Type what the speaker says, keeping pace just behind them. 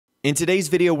In today's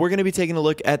video, we're going to be taking a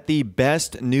look at the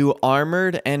best new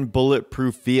armored and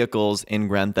bulletproof vehicles in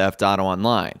Grand Theft Auto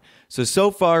Online.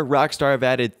 So far, Rockstar have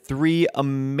added 3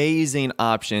 amazing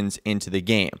options into the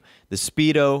game: the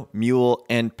Speedo, Mule,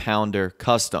 and Pounder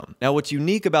Custom. Now, what's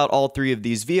unique about all 3 of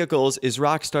these vehicles is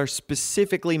Rockstar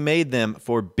specifically made them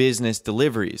for business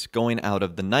deliveries going out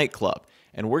of the nightclub.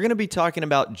 And we're going to be talking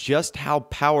about just how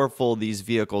powerful these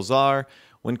vehicles are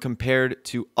when compared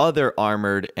to other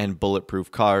armored and bulletproof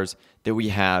cars that we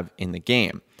have in the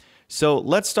game. So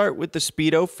let's start with the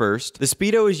Speedo first. The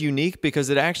Speedo is unique because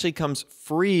it actually comes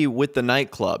free with the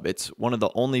nightclub. It's one of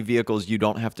the only vehicles you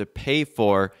don't have to pay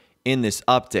for in this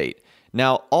update.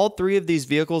 Now, all 3 of these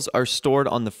vehicles are stored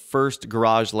on the first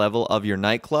garage level of your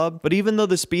nightclub, but even though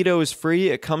the Speedo is free,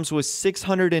 it comes with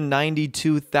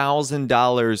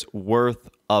 $692,000 worth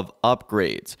of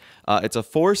upgrades. It's a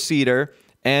 4-seater,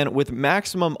 and with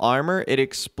maximum armor, it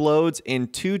explodes in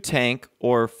 2 tank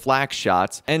or flak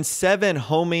shots and 7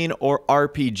 homing or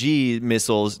RPG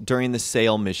missiles during the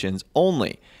sale missions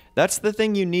only. That's the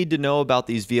thing you need to know about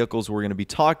these vehicles we're going to be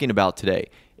talking about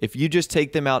today. If you just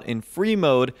take them out in free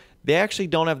mode, they actually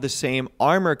don't have the same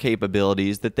armor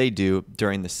capabilities that they do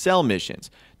during the sell missions.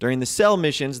 During the sell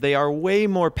missions, they are way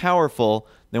more powerful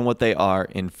than what they are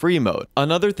in free mode.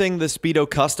 Another thing the Speedo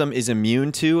Custom is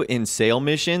immune to in sale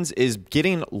missions is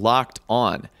getting locked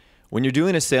on. When you're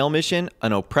doing a sale mission,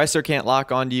 an oppressor can't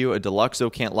lock onto you, a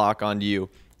deluxo can't lock onto you.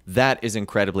 That is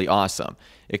incredibly awesome.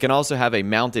 It can also have a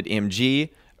mounted MG,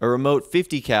 a remote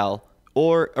 50 cal,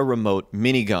 or a remote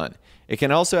minigun. It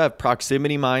can also have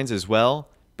proximity mines as well,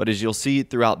 but as you'll see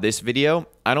throughout this video,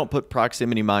 I don't put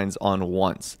proximity mines on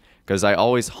once, because I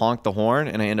always honk the horn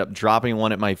and I end up dropping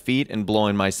one at my feet and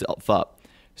blowing myself up.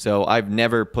 So I've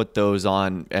never put those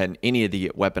on at any of the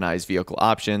weaponized vehicle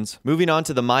options. Moving on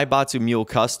to the MyBotsu Mule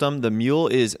Custom, the Mule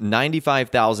is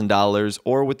 $95,000,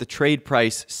 or with the trade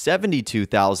price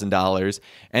 $72,000,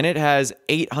 and it has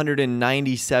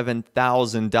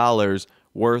 $897,000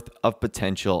 worth of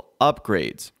potential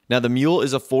upgrades. Now, the Mule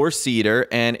is a 4-seater,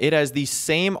 and it has the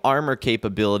same armor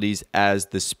capabilities as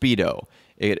the Speedo.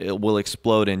 It will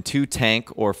explode in 2 tank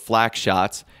or flak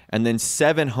shots, and then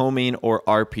 7 homing or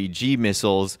RPG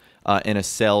missiles in a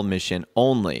cell mission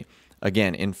only.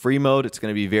 Again, in free mode, it's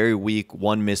going to be very weak.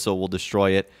 1 missile will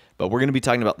destroy it, but we're going to be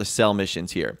talking about the cell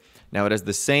missions here. Now, it has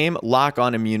the same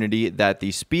lock-on immunity that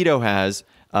the Speedo has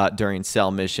during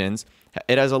cell missions.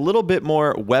 It has a little bit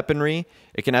more weaponry.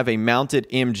 It can have a mounted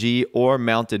MG or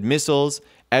mounted missiles,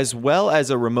 as well as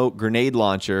a remote grenade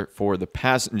launcher for the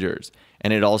passengers.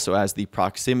 And it also has the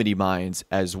proximity mines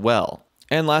as well.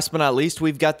 And last but not least,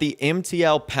 we've got the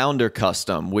MTL Pounder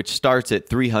Custom, which starts at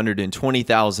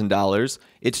 $320,000.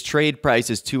 Its trade price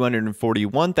is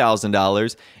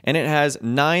 $241,000, and it has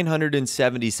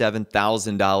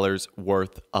 $977,000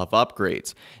 worth of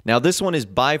upgrades. Now, this one is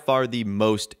by far the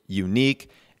most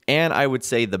unique, and I would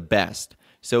say the best.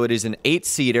 So it is an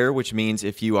 8-seater, which means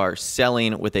if you are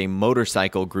selling with a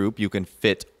motorcycle group, you can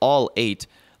fit all 8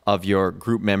 of your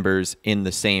group members in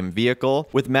the same vehicle.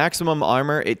 With maximum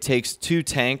armor, it takes 2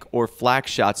 tank or flak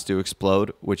shots to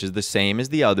explode, which is the same as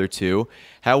the other 2.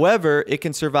 However, it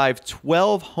can survive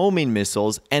 12 homing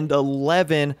missiles and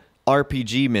 11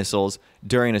 RPG missiles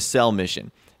during a cell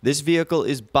mission. This vehicle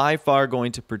is by far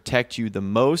going to protect you the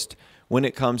most when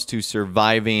it comes to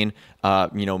surviving,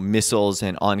 missiles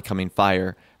and oncoming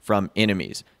fire from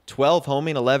enemies. 12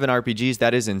 homing, 11 RPGs,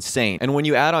 that is insane. And when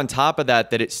you add on top of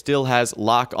that it still has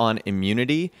lock-on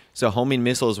immunity, so homing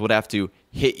missiles would have to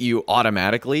hit you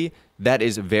automatically, that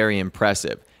is very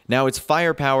impressive. Now, its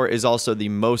firepower is also the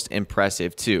most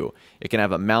impressive too. It can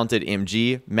have a mounted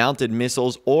MG, mounted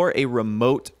missiles, or a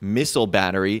remote missile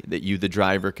battery that you, the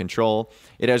driver, control.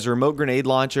 It has remote grenade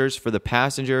launchers for the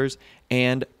passengers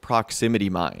and proximity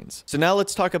mines. So now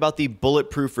let's talk about the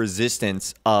bulletproof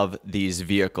resistance of these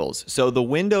vehicles. So the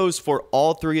windows for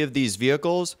all 3 of these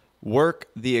vehicles work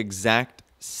the exact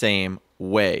same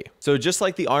way. So just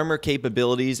like the armor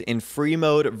capabilities in free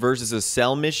mode versus a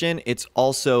cell mission, it's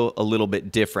also a little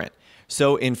bit different.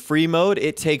 So in free mode,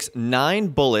 it takes 9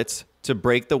 bullets to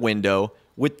break the window,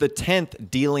 with the 10th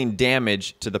dealing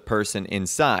damage to the person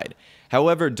inside.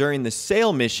 However, during the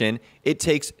sale mission, it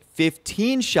takes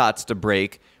 15 shots to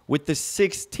break, with the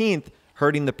 16th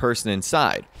hurting the person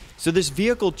inside. So this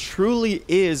vehicle truly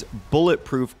is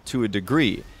bulletproof to a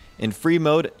degree. In free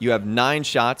mode, you have 9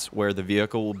 shots where the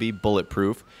vehicle will be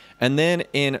bulletproof. And then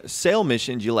in sale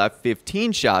missions, you'll have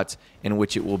 15 shots in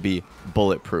which it will be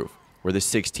bulletproof, where the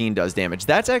 16 does damage.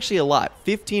 That's actually a lot.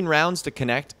 15 rounds to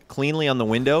connect cleanly on the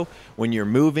window when you're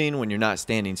moving, when you're not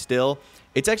standing still.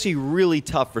 It's actually really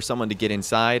tough for someone to get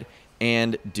inside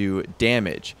and do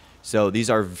damage. So these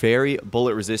are very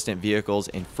bullet resistant vehicles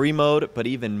in free mode, but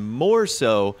even more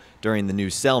so during the new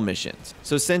cell missions.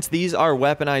 So since these are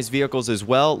weaponized vehicles as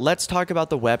well, let's talk about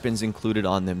the weapons included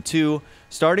on them too,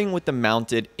 starting with the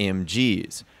mounted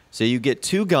MGs. So you get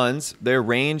 2 guns, their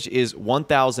range is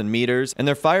 1,000 meters, and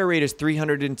their fire rate is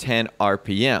 310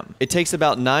 RPM. It takes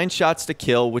about 9 shots to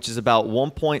kill, which is about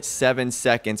 1.7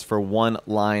 seconds for 1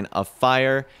 line of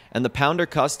fire, and the Pounder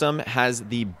Custom has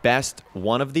the best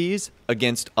one of these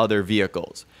against other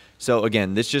vehicles. So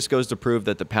again, this just goes to prove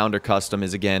that the Pounder Custom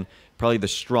is, again, probably the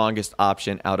strongest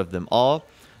option out of them all.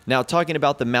 Now, talking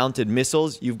about the mounted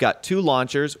missiles, you've got 2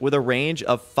 launchers with a range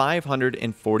of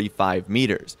 545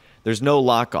 meters. There's no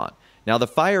lock-on. Now, the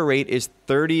fire rate is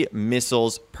 30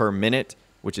 missiles per minute,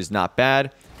 which is not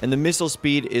bad, and the missile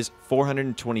speed is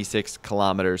 426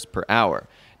 kilometers per hour.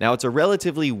 Now, it's a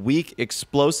relatively weak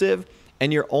explosive,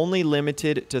 and you're only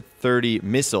limited to 30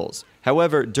 missiles.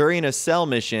 However, during a cell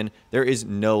mission, there is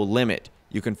no limit.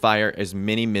 You can fire as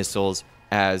many missiles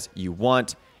as you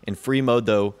want. In free mode,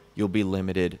 though, you'll be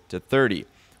limited to 30.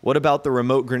 What about the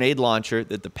remote grenade launcher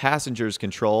that the passengers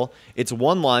control? It's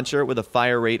 1 launcher with a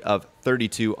fire rate of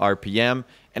 32 RPM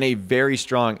and a very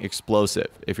strong explosive.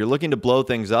 If you're looking to blow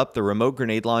things up, the remote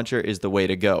grenade launcher is the way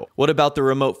to go. What about the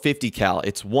remote 50 cal?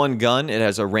 It's 1 gun. It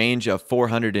has a range of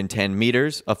 410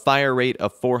 meters, a fire rate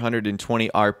of 420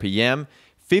 RPM,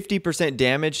 50%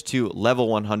 damage to level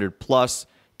 100 plus,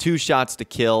 2 shots to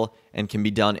kill, and can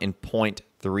be done in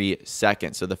 0.3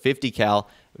 seconds. So the 50 cal,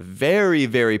 very,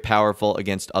 very powerful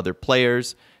against other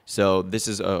players. So this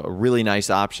is a really nice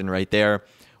option right there.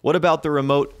 What about the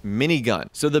remote minigun?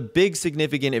 So the big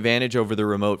significant advantage over the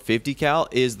remote 50 cal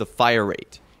is the fire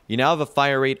rate. You now have a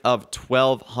fire rate of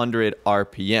 1200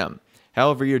 RPM.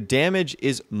 However, your damage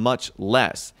is much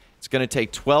less. It's going to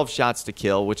take 12 shots to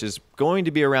kill, which is going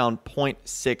to be around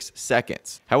 0.6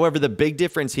 seconds. However, the big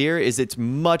difference here is it's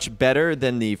much better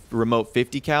than the remote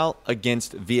 50 cal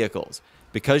against vehicles.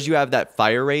 Because you have that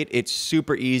fire rate, it's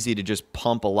super easy to just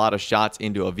pump a lot of shots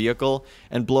into a vehicle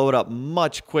and blow it up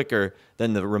much quicker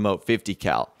than the remote 50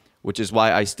 cal, which is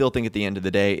why I still think at the end of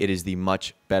the day, it is the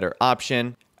much better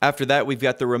option. After that, we've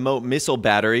got the remote missile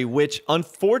battery, which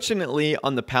unfortunately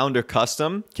on the Pounder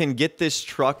Custom can get this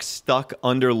truck stuck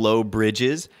under low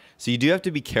bridges. So you do have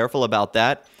to be careful about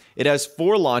that. It has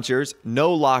 4 launchers,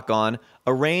 no lock-on,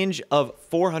 a range of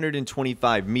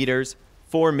 425 meters,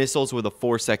 4 missiles with a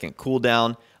 4-second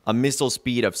cooldown, a missile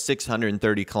speed of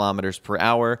 630 kilometers per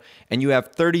hour, and you have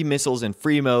 30 missiles in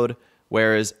free mode,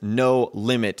 whereas no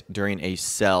limit during a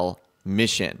cell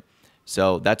mission.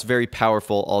 So that's very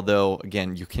powerful, although,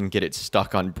 again, you can get it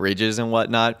stuck on bridges and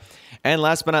whatnot. And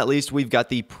last but not least, we've got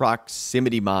the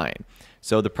proximity mine.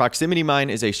 So the proximity mine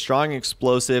is a strong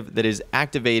explosive that is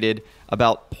activated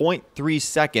about 0.3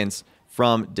 seconds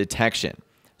from detection.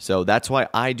 So that's why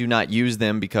I do not use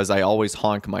them, because I always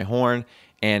honk my horn,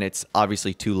 and it's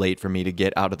obviously too late for me to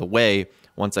get out of the way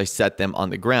once I set them on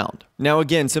the ground. Now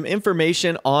again, some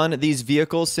information on these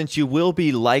vehicles, since you will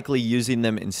be likely using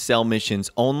them in cell missions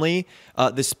only.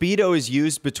 The Speedo is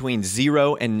used between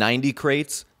 0 and 90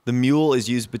 crates. The Mule is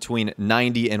used between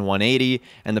 90 and 180,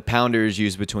 and the Pounder is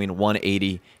used between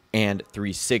 180 and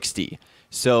 360.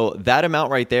 So that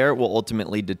amount right there will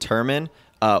ultimately determine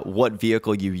what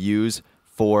vehicle you use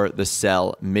for the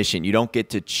cell mission. You don't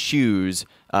get to choose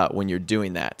when you're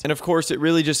doing that. And of course, it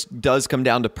really just does come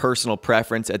down to personal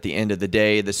preference at the end of the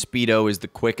day. The Speedo is the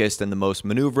quickest and the most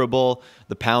maneuverable.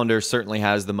 The Pounder certainly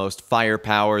has the most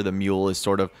firepower. The Mule is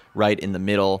sort of right in the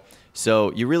middle.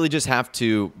 So you really just have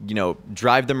to,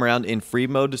 drive them around in free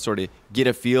mode to sort of get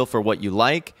a feel for what you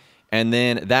like. And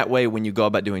then that way, when you go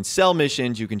about doing cell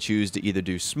missions, you can choose to either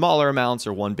do smaller amounts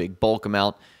or one big bulk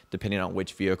amount, depending on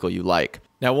which vehicle you like.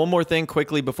 Now, one more thing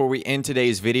quickly before we end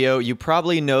today's video. You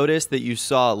probably noticed that you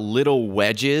saw little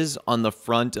wedges on the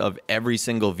front of every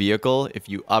single vehicle if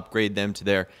you upgrade them to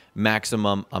their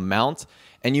maximum amount.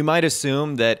 And you might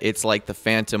assume that it's like the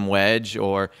Phantom Wedge,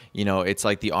 or, it's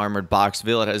like the Armored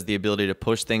Boxville. It has the ability to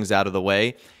push things out of the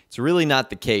way. It's really not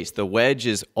the case. The wedge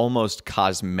is almost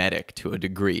cosmetic to a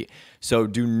degree. So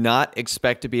do not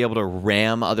expect to be able to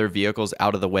ram other vehicles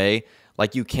out of the way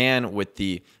like you can with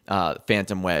the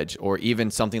Phantom Wedge, or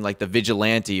even something like the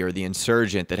Vigilante or the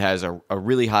Insurgent that has a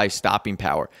really high stopping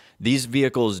power. These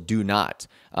vehicles do not.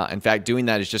 In fact, doing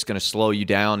that is just going to slow you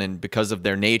down, and because of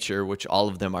their nature, which all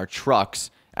of them are trucks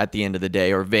at the end of the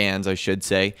day, or vans, I should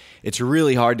say, it's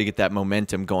really hard to get that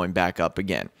momentum going back up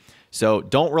again. So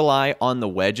don't rely on the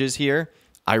wedges here.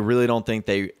 I really don't think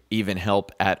they even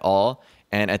help at all.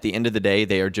 And at the end of the day,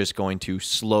 they are just going to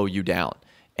slow you down.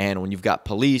 And when you've got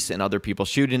police and other people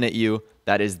shooting at you,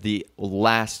 that is the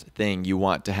last thing you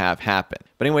want to have happen.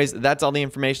 But anyways, that's all the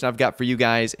information I've got for you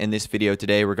guys in this video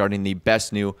today regarding the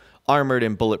best new armored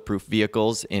and bulletproof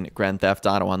vehicles in Grand Theft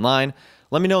Auto Online.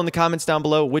 Let me know in the comments down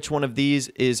below which one of these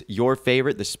is your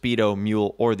favorite, the Speedo,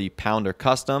 Mule, or the Pounder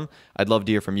Custom. I'd love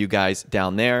to hear from you guys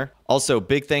down there. Also,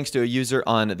 big thanks to a user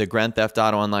on the Grand Theft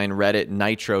Auto Online Reddit,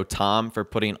 Nitro Tom, for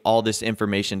putting all this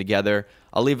information together.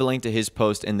 I'll leave a link to his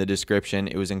post in the description.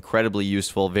 It was incredibly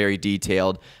useful, very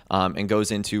detailed, and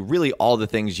goes into really all the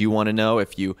things you want to know.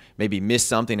 If you maybe missed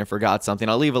something or forgot something,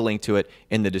 I'll leave a link to it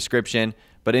in the description.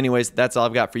 But anyways, that's all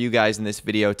I've got for you guys in this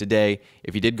video today.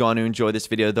 If you did go on to enjoy this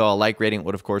video, though, a like rating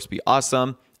would, of course, be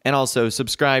awesome. And also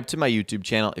subscribe to my YouTube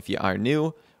channel if you are new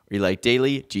or you like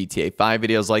daily GTA 5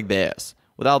 videos like this.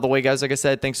 With all the way, guys, like I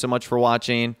said, thanks so much for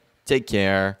watching. Take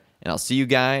care, and I'll see you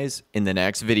guys in the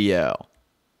next video.